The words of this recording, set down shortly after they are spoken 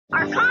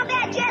Our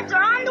combat jets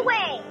are on the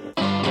way!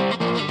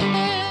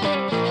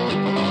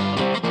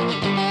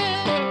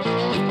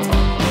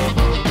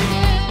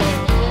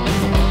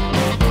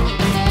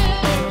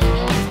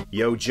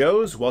 Yo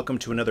Joes, welcome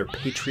to another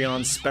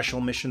Patreon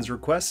special missions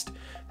request.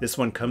 This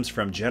one comes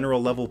from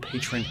general level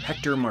patron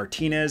Hector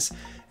Martinez,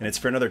 and it's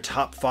for another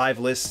top 5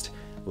 list.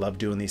 Love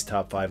doing these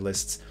top 5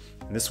 lists.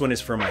 And this one is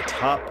for my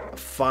top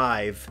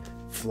 5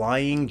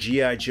 flying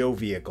G.I. Joe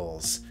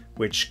vehicles,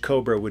 which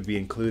Cobra would be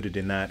included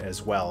in that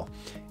as well.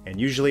 And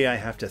usually I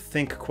have to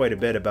think quite a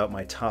bit about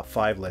my top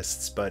 5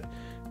 lists, but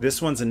this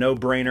one's a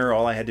no-brainer.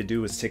 All I had to do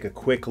was take a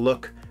quick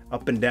look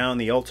up and down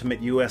the Ultimate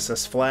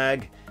USS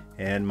flag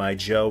and my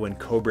Joe and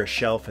Cobra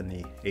shelf in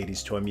the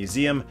 80s Toy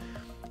Museum,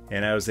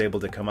 and I was able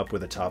to come up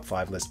with a top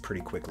 5 list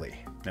pretty quickly.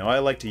 Now I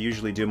like to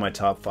usually do my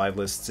top 5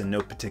 lists in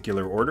no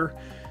particular order,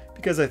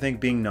 because I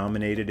think being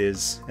nominated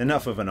is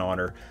enough of an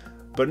honor.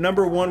 But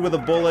number 1 with a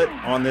bullet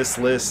on this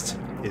list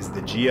is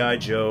the G.I.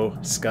 Joe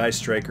Sky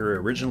Striker,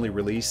 originally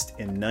released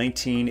in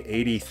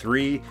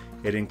 1983.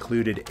 It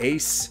included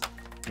Ace,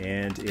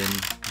 and in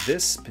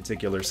this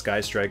particular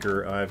Sky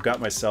Striker, I've got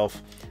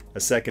myself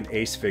a second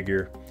Ace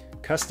figure,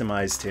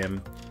 customized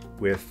him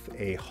with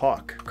a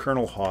Hawk,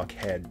 Colonel Hawk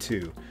head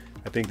too.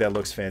 I think that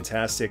looks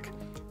fantastic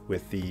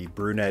with the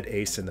brunette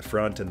Ace in the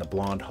front and the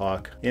blonde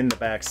Hawk in the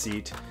back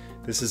seat.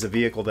 This is a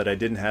vehicle that I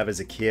didn't have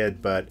as a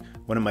kid, but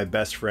one of my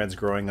best friends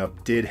growing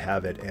up did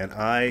have it, and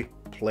I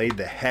played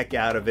the heck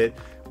out of it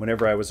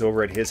whenever I was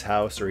over at his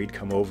house, or he'd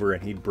come over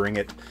and he'd bring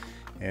it.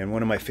 And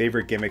one of my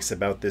favorite gimmicks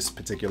about this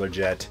particular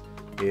jet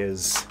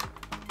is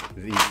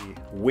the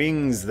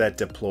wings that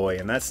deploy,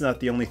 and that's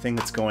not the only thing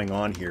that's going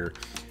on here.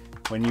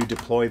 When you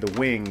deploy the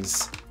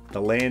wings,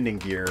 the landing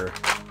gear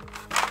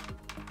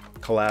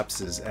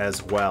collapses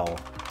as well.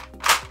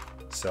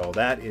 So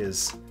that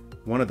is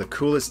one of the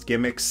coolest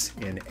gimmicks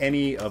in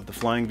any of the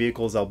flying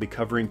vehicles I'll be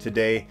covering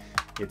today.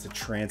 It's a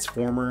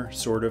transformer,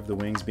 sort of, the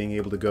wings being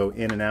able to go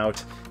in and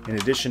out. In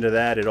addition to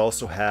that, it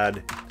also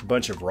had a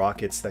bunch of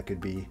rockets that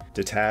could be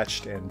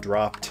detached and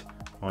dropped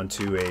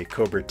onto a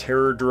Cobra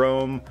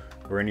Terrordrome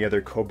or any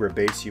other Cobra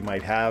base you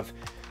might have.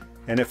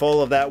 And if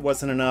all of that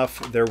wasn't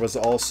enough, there was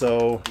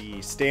also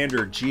the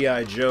standard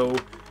G.I. Joe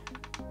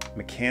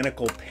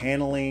mechanical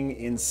paneling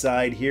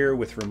inside here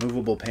with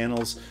removable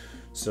panels,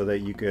 so that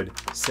you could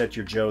set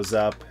your Joes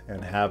up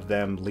and have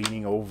them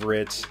leaning over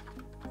it,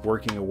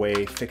 working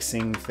away,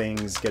 fixing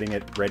things, getting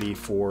it ready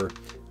for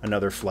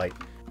another flight.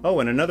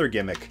 Oh, and another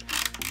gimmick,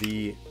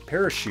 the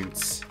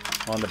parachutes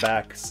on the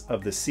backs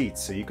of the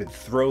seats. So you could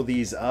throw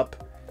these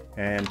up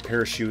and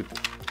parachute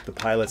the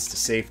pilots to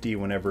safety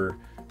whenever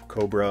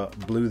Cobra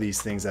blew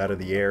these things out of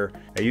the air.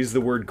 I use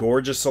the word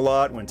gorgeous a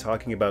lot when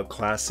talking about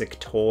classic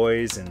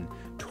toys and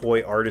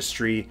toy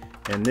artistry,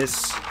 and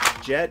this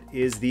jet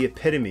is the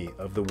epitome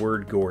of the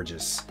word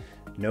gorgeous.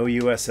 No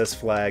USS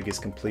flag is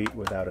complete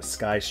without a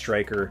Sky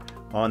Striker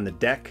on the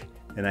deck,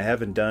 and I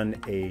haven't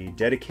done a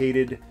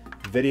dedicated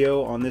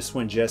video on this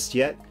one just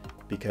yet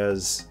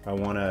because I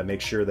want to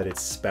make sure that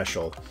it's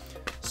special.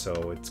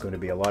 So it's going to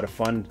be a lot of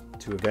fun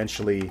to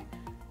eventually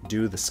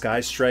do the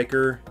Sky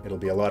Striker. It'll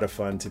be a lot of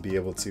fun to be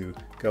able to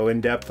go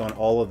in depth on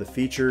all of the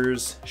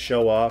features,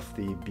 show off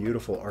the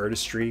beautiful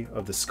artistry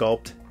of the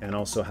sculpt, and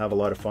also have a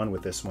lot of fun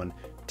with this one,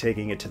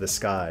 taking it to the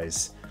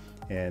skies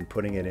and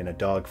putting it in a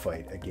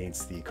dogfight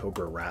against the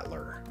Cobra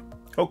Rattler.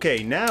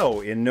 Okay,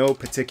 now in no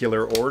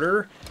particular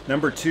order,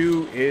 number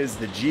 2 is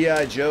the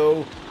G.I.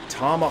 Joe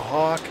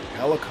Tomahawk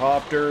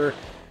helicopter.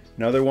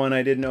 Another one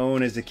I didn't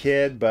own as a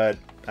kid, but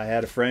I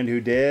had a friend who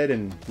did,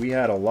 and we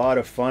had a lot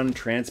of fun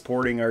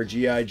transporting our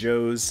G.I.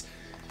 Joes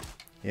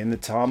in the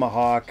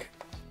Tomahawk.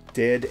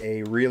 Did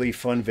a really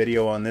fun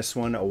video on this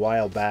one a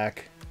while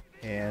back,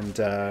 and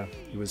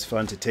it was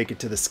fun to take it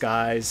to the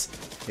skies.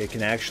 It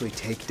can actually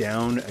take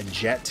down a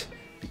jet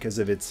because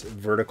of its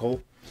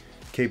vertical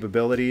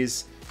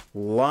capabilities.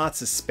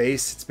 Lots of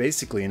space. It's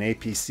basically an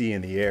APC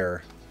in the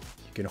air.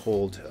 You can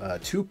hold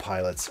 2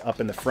 pilots up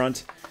in the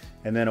front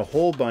and then a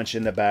whole bunch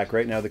in the back.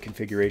 Right now the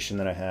configuration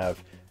that I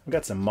have, I've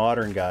got some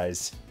modern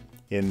guys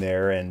in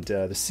there, and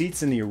the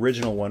seats in the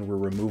original one were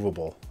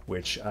removable,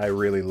 which I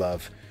really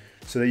love,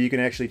 so that you can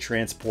actually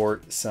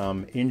transport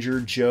some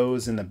injured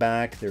Joes in the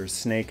back. There's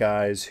Snake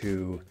Eyes,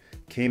 who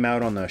came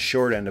out on the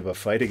short end of a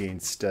fight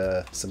against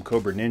some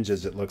Cobra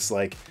Ninjas, it looks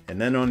like.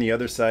 And then on the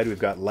other side, we've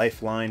got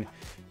Lifeline,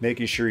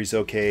 making sure he's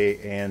okay,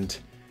 and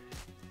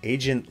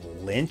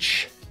Agent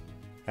Lynch.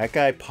 That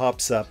guy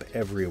pops up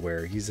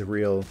everywhere. He's a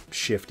real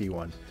shifty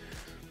one.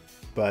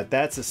 But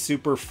that's a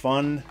super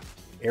fun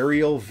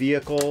aerial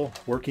vehicle,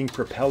 working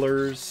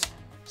propellers.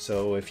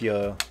 So if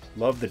you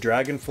love the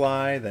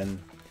Dragonfly, then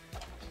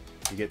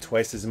you get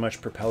twice as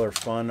much propeller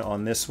fun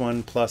on this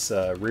one, plus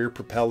a rear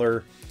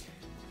propeller.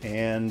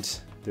 And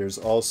there's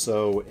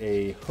also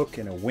a hook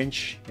and a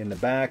winch in the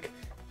back,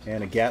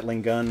 and a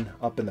Gatling gun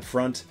up in the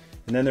front.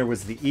 And then there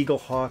was the Eagle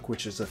Hawk,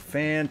 which is a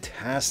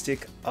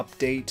fantastic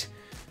update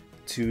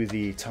to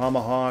the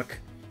Tomahawk.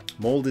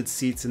 Molded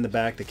seats in the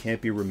back that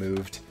can't be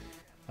removed.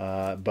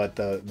 But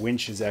the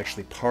winch is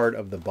actually part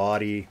of the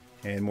body,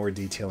 and more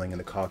detailing in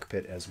the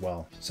cockpit as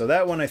well. So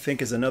that one I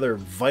think is another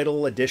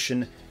vital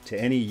addition to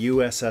any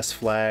USS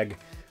flag,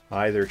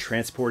 either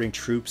transporting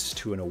troops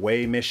to an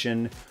away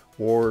mission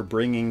or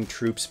bringing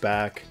troops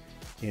back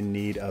in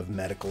need of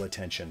medical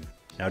attention.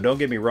 Now don't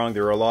get me wrong,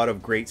 there are a lot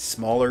of great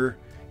smaller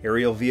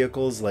aerial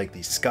vehicles like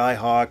the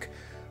Skyhawk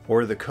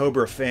or the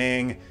Cobra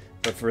Fang,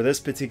 but for this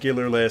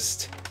particular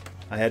list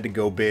I had to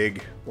go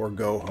big or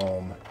go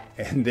home.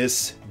 And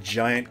this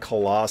giant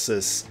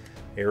colossus,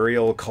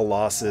 aerial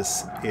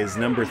colossus, is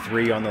number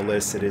 3 on the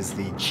list. It is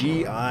the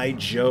G.I.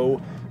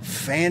 Joe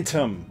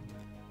Phantom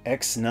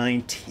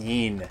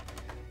X-19.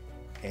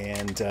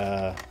 And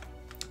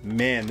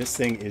man, this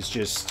thing is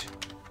just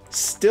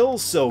still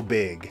so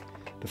big.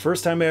 The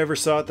first time I ever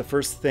saw it, the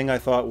first thing I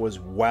thought was,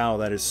 wow,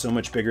 that is so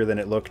much bigger than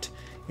it looked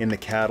in the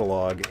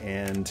catalog.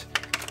 And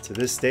to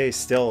this day,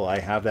 still, I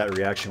have that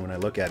reaction when I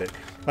look at it.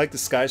 Like the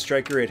Sky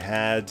Striker, it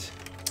had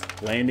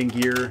landing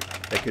gear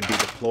that could be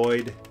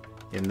deployed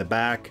in the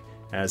back.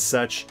 As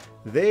such,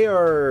 they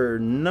are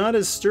not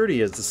as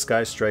sturdy as the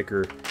Sky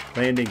Striker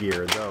landing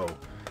gear, though.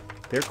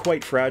 They're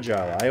quite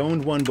fragile. I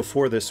owned one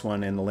before this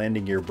one and the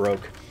landing gear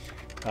broke.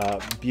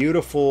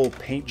 Beautiful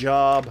paint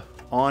job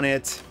on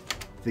it.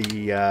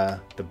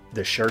 The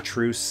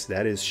chartreuse,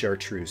 that is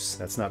chartreuse.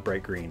 That's not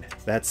bright green.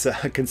 That's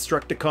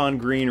Constructicon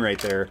green right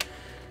there.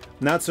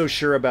 Not so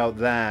sure about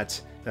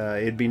that.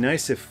 It'd be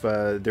nice if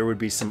there would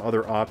be some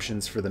other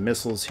options for the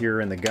missiles here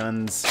and the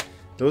guns.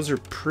 Those are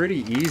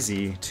pretty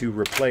easy to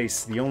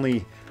replace. The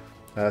only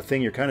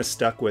thing you're kind of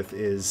stuck with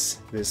is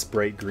this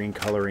bright green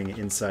coloring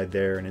inside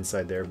there and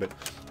inside there, but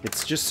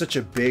it's just such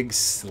a big,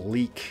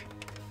 sleek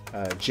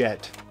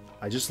jet.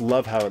 I just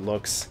love how it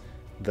looks,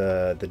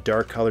 the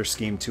dark color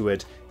scheme to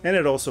it, and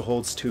it also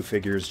holds 2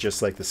 figures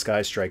just like the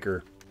Sky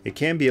Striker. It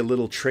can be a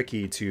little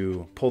tricky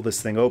to pull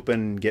this thing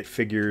open, get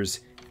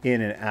figures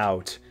in and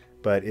out,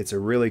 but it's a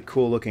really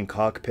cool looking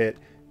cockpit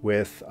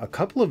with a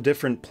couple of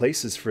different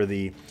places for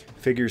the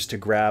figures to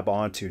grab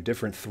onto,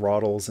 different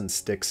throttles and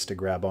sticks to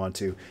grab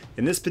onto.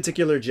 In this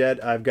particular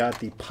jet, I've got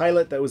the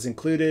pilot that was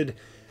included.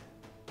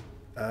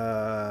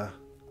 What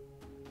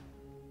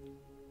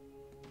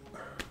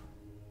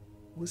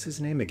was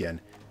his name again?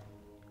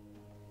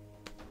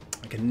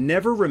 I can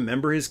never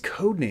remember his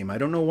code name. I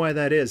don't know why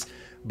that is,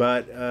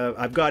 but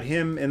I've got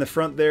him in the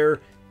front there,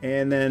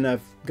 and then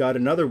I've got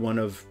another one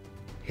of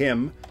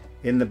him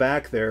in the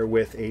back there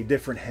with a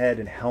different head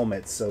and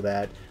helmet, so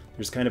that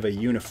there's kind of a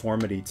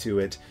uniformity to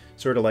it,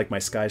 sort of like my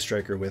Sky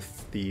Striker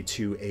with the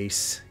 2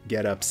 ace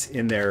get-ups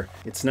in there.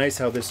 It's nice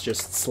how this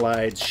just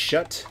slides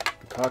shut,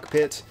 the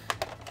cockpit,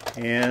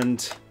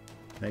 and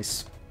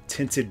nice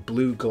tinted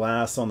blue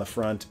glass on the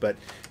front. But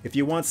if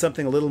you want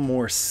something a little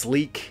more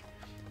sleek,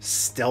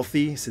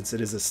 stealthy, since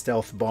it is a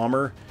stealth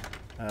bomber,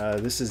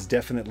 this is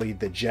definitely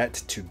the jet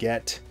to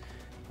get.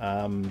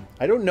 I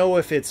don't know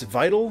if it's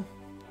vital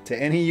to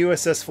any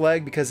USS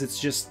flag because it's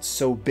just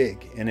so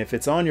big, and if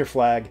it's on your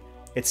flag,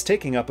 it's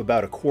taking up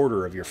about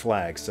 1/4 of your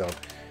flag, so it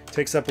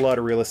takes up a lot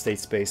of real estate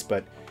space.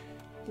 But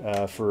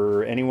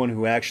for anyone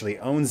who actually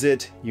owns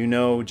it, you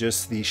know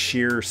just the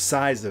sheer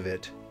size of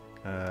it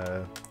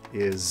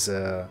is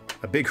a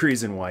big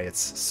reason why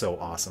it's so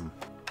awesome.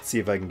 Let's see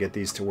if I can get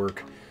these to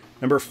work.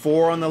 Number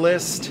 4 on the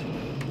list.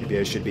 Maybe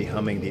I should be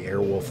humming the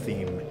Airwolf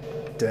theme.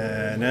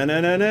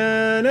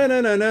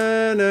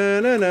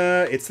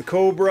 It's the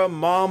Cobra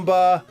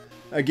Mamba.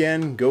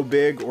 Again, go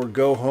big or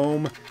go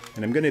home.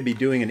 And I'm going to be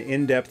doing an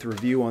in-depth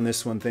review on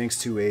this one thanks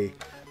to a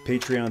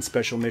Patreon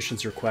special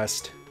missions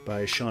request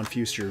by Sean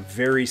Fuster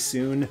very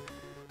soon.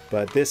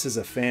 But this is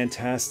a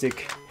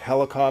fantastic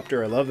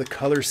helicopter. I love the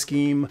color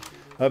scheme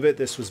of it.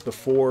 This was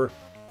before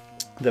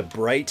the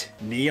bright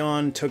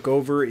neon took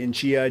over in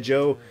G.I.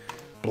 Joe.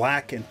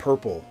 Black and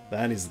purple.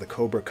 That is the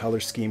Cobra color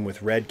scheme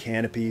with red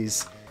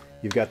canopies.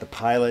 You've got the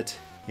pilot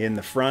in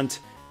the front,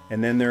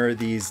 and then there are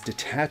these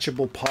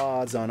detachable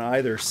pods on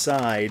either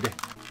side,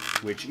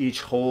 which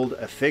each hold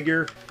a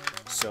figure.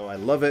 So I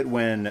love it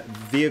when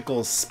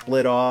vehicles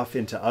split off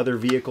into other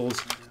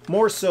vehicles,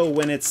 more so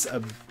when it's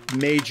a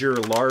major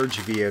large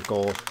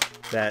vehicle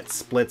that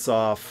splits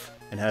off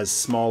and has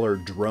smaller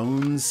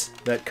drones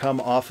that come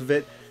off of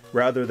it,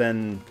 rather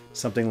than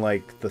something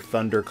like the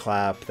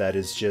Thunderclap that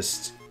is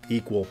just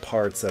equal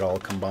parts that all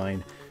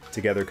combine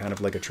together, kind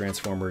of like a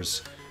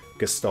Transformers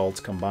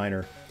Gestalt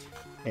combiner.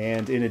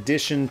 And in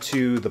addition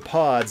to the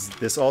pods,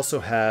 this also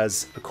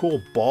has a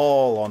cool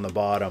ball on the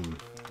bottom,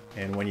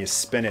 and when you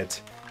spin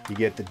it, you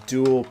get the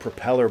dual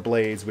propeller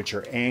blades, which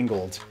are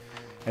angled,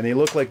 and they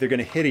look like they're going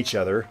to hit each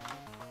other.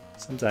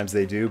 Sometimes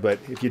they do, but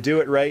if you do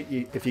it right,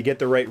 if you get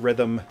the right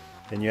rhythm,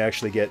 then you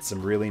actually get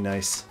some really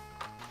nice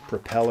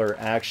propeller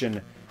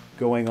action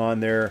going on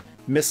there.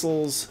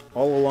 Missiles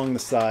all along the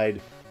side,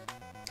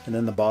 and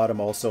then the bottom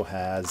also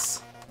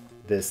has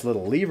this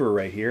little lever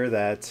right here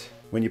that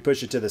when you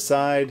push it to the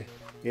side,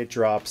 it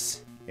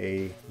drops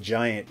a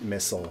giant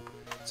missile.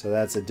 So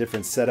that's a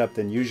different setup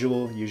than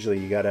usual. Usually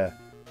you gotta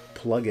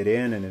plug it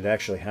in, and it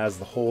actually has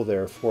the hole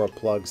there for a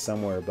plug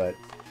somewhere. But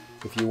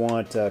if you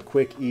want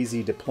quick,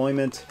 easy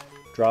deployment,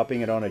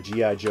 dropping it on a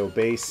G.I. Joe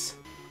base,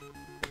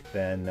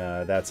 then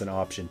that's an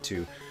option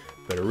too.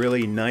 But a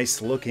really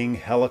nice looking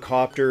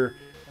helicopter.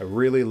 I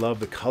really love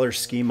the color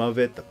scheme of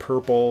it, the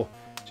purple.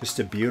 Just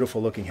a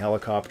beautiful looking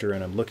helicopter,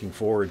 and I'm looking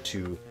forward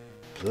to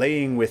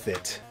playing with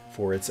it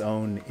for its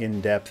own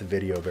in-depth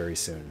video very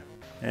soon.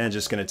 And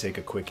just going to take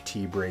a quick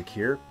tea break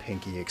here.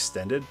 Pinky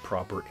extended,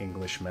 proper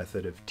English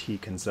method of tea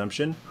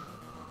consumption.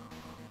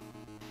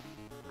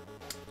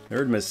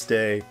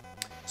 Nerdmas.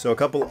 So a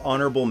couple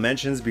honorable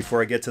mentions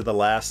before I get to the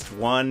last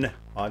one.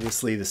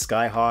 Obviously the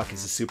Skyhawk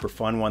is a super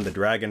fun one, the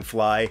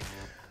Dragonfly.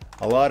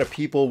 A lot of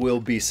people will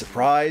be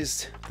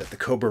surprised that the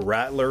Cobra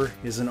Rattler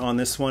isn't on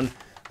this one.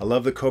 I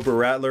love the Cobra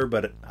Rattler,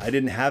 but I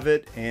didn't have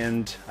it,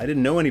 and I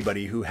didn't know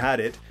anybody who had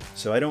it,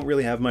 so I don't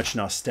really have much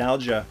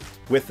nostalgia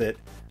with it.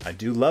 I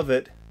do love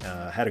it.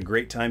 Had a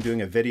great time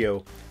doing a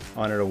video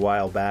on it a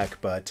while back,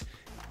 but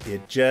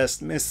it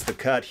just missed the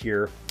cut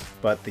here.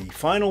 But the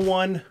final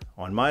one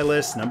on my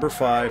list, number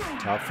 5,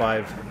 top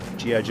 5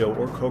 G.I. Joe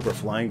or Cobra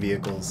flying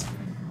vehicles,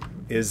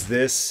 is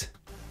this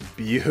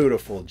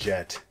beautiful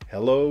jet.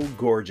 Hello,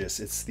 gorgeous.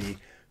 It's the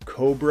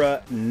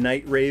Cobra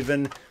Night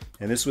Raven.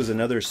 And this was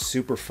another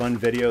super fun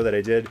video that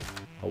I did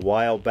a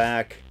while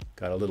back.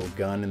 Got a little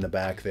gun in the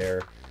back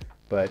there,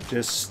 but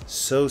just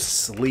so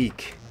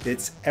sleek.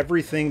 It's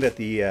everything that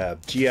the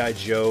G.I.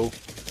 Joe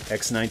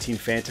X-19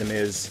 Phantom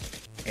is,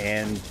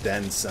 and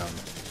then some.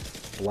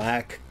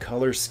 Black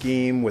color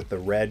scheme with the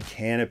red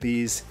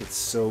canopies. It's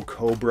so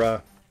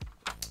Cobra.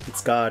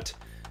 It's got,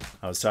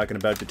 I was talking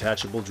about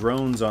detachable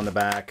drones on the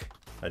back.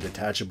 A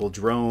detachable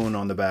drone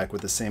on the back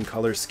with the same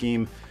color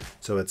scheme.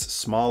 So it's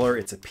smaller,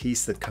 it's a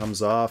piece that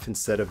comes off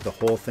instead of the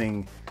whole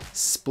thing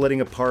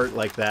splitting apart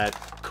like that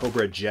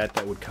Cobra jet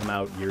that would come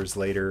out years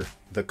later,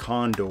 the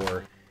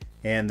Condor.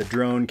 And the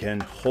drone can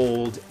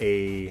hold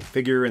a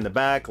figure in the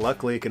back.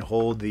 Luckily it can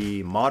hold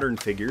the modern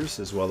figures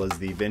as well as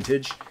the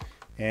vintage.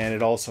 And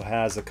it also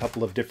has a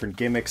couple of different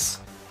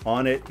gimmicks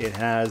on it. It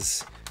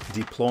has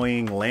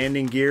deploying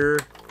landing gear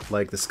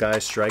like the Sky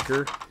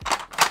Striker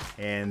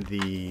and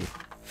the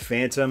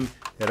Phantom.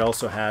 It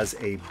also has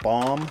a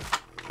bomb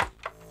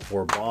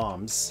or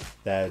bombs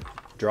that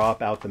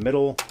drop out the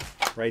middle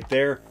right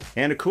there.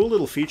 And a cool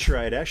little feature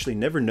I had actually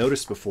never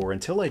noticed before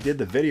until I did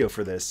the video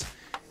for this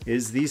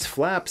is these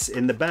flaps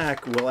in the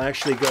back will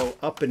actually go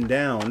up and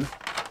down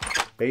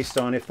based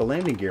on if the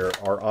landing gear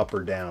are up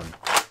or down.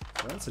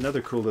 So that's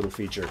another cool little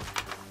feature.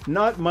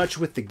 Not much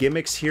with the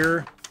gimmicks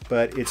here,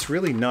 but it's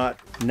really not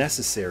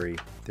necessary.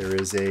 There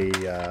is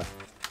the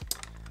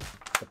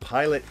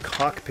pilot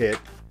cockpit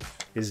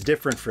is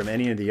different from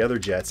any of the other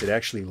jets. It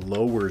actually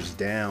lowers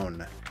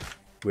down,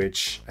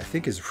 which I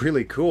think is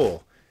really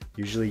cool.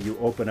 Usually you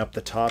open up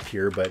the top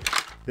here, but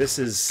this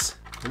is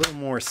a little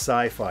more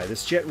sci-fi.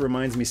 This jet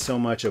reminds me so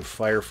much of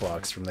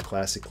Firefox from the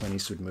classic Clint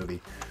Eastwood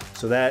movie.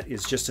 So that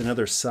is just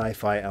another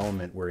sci-fi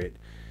element where it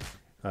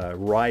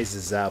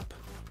rises up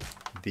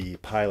the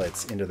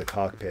pilots into the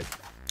cockpit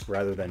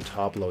rather than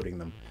top loading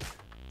them.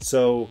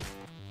 So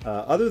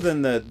other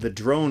than the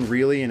drone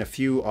really and a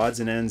few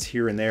odds and ends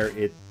here and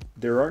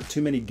there aren't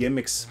too many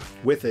gimmicks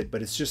with it,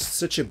 but it's just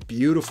such a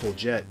beautiful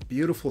jet,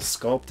 beautiful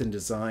sculpt and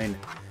design.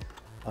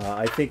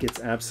 I think it's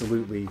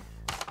absolutely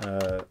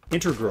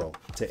integral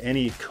to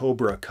any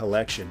Cobra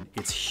collection.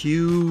 It's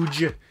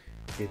huge,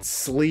 it's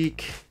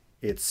sleek,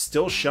 it's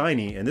still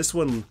shiny, and this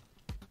one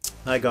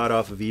I got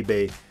off of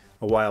eBay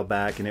a while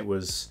back and it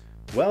was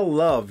well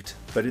loved,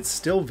 but it's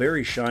still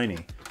very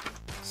shiny.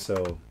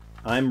 So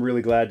I'm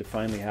really glad to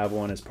finally have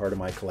one as part of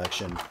my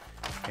collection.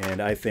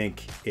 And I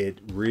think it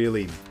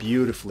really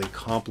beautifully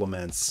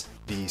complements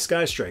the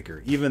Sky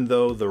Striker, even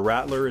though the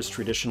Rattler is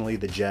traditionally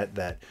the jet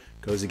that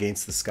goes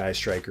against the Sky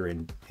Striker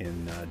in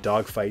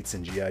dogfights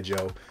in G.I.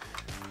 Joe.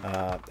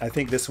 I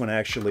think this one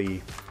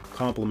actually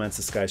complements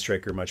the Sky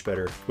Striker much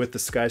better, with the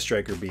Sky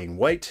Striker being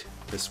white,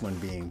 this one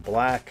being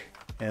black,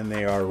 and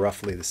they are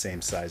roughly the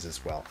same size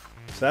as well.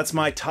 So that's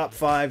my top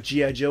 5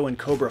 G.I. Joe and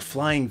Cobra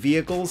flying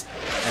vehicles,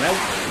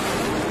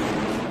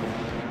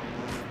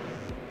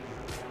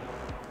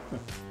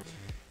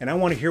 and I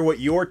want to hear what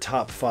your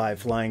top 5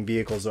 flying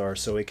vehicles are,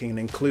 so it can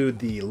include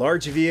the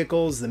large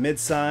vehicles, the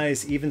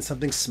mid-size, even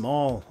something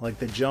small like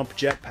the Jump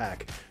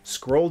Jetpack.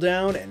 Scroll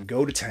down and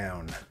go to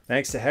town.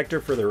 Thanks to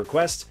Hector for the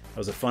request. That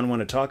was a fun one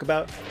to talk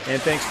about.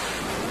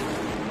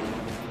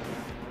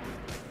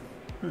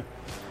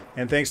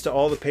 And thanks to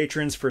all the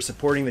patrons for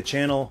supporting the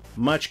channel.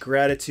 Much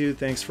gratitude.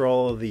 Thanks for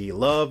all of the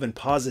love and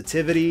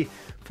positivity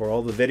for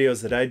all the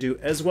videos that I do,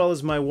 as well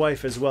as my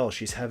wife as well.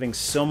 She's having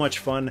so much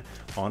fun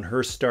on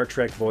her Star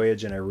Trek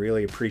voyage, and I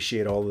really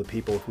appreciate all the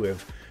people who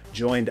have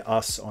joined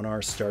us on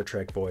our Star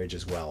Trek voyage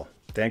as well.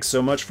 Thanks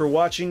so much for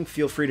watching.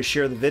 Feel free to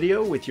share the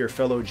video with your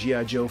fellow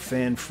G.I. Joe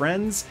fan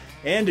friends,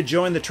 and to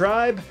join the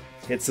tribe,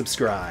 hit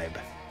subscribe.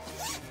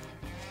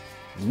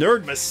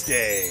 Nerdmas.